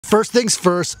First things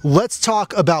first, let's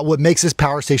talk about what makes this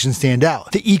power station stand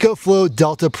out. The EcoFlow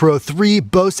Delta Pro 3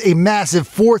 boasts a massive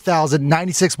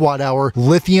 4,096 watt-hour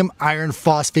lithium iron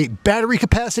phosphate battery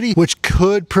capacity, which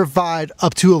could provide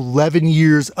up to 11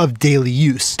 years of daily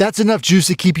use. That's enough juice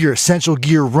to keep your essential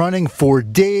gear running for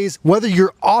days, whether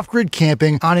you're off-grid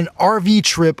camping, on an RV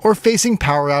trip, or facing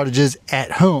power outages at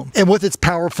home. And with its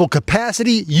powerful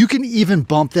capacity, you can even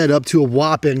bump that up to a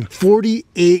whopping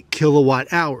 48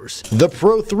 kilowatt hours. The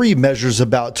Pro 3 measures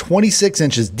about 26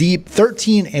 inches deep,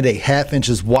 13.5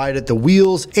 inches wide at the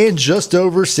wheels, and just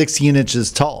over 16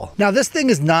 inches tall. Now, this thing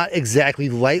is not exactly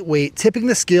lightweight, tipping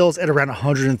the scales at around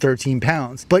 113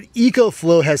 pounds, but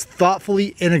EcoFlow has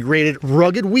thoughtfully integrated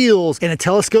rugged wheels and a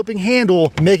telescoping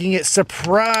handle, making it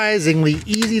surprisingly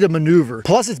easy to maneuver.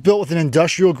 Plus, it's built with an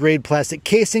industrial grade plastic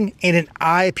casing and an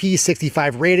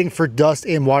IP65 rating for dust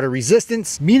and water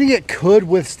resistance, meaning it could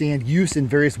withstand use in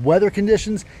various weather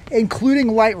conditions, including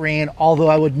light rain, although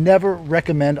I would never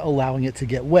recommend allowing it to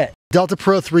get wet. Delta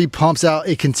Pro 3 pumps out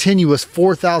a continuous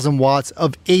 4,000 watts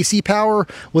of AC power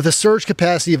with a surge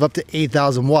capacity of up to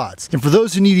 8,000 watts. And for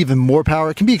those who need even more power,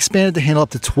 it can be expanded to handle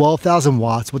up to 12,000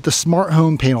 watts with the Smart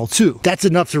Home Panel 2. That's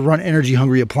enough to run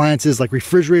energy-hungry appliances like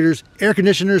refrigerators, air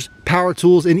conditioners, power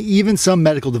tools, and even some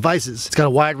medical devices. It's got a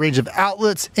wide range of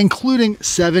outlets, including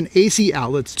 7 AC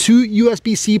outlets, 2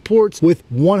 USB-C ports with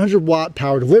 100 watt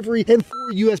power delivery, and 4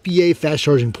 USB-A fast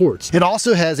charging ports. It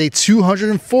also has a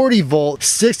 240 volt,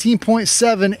 16.7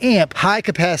 amp high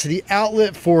capacity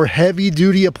outlet for heavy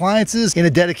duty appliances and a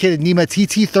dedicated NEMA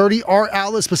TT30R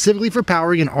outlet specifically for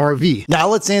powering an RV. Now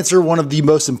let's answer one of the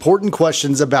most important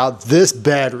questions about this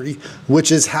battery, which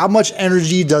is how much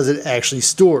energy does it actually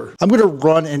store? I'm going to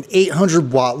run an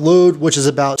 800 watt load, which is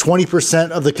about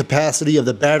 20% of the capacity of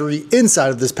the battery inside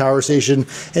of this power station,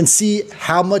 and see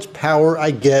how much power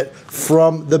I get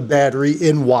from the battery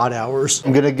in watt hours.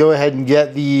 I'm going to go ahead and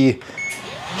get the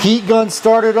heat gun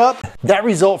started up. That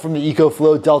result from the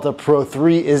EcoFlow Delta Pro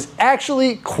 3 is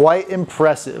actually quite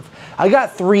impressive. I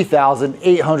got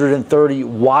 3,830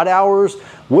 watt hours,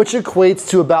 which equates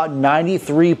to about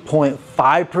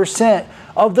 93.5%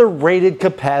 of the rated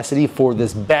capacity for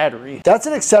this battery. That's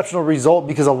an exceptional result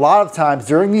because a lot of times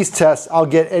during these tests, I'll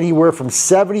get anywhere from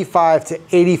 75 to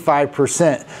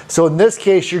 85%. So in this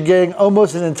case, you're getting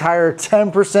almost an entire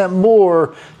 10%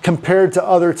 more compared to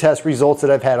other test results that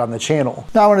I've had on the channel.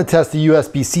 Now I want to test the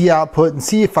USB-C output and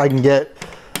see if I can get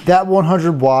that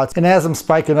 100 watts. And as I'm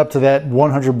spiking up to that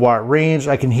 100 watt range,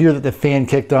 I can hear that the fan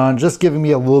kicked on, just giving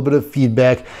me a little bit of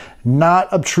feedback. Not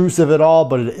obtrusive at all,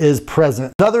 but it is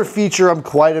present. Another feature I'm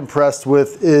quite impressed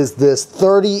with is this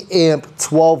 30 amp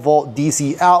 12 volt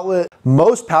DC outlet.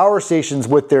 Most power stations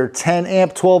with their 10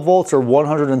 amp 12 volts or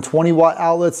 120 watt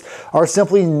outlets are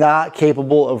simply not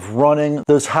capable of running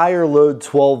those higher load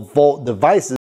 12 volt devices.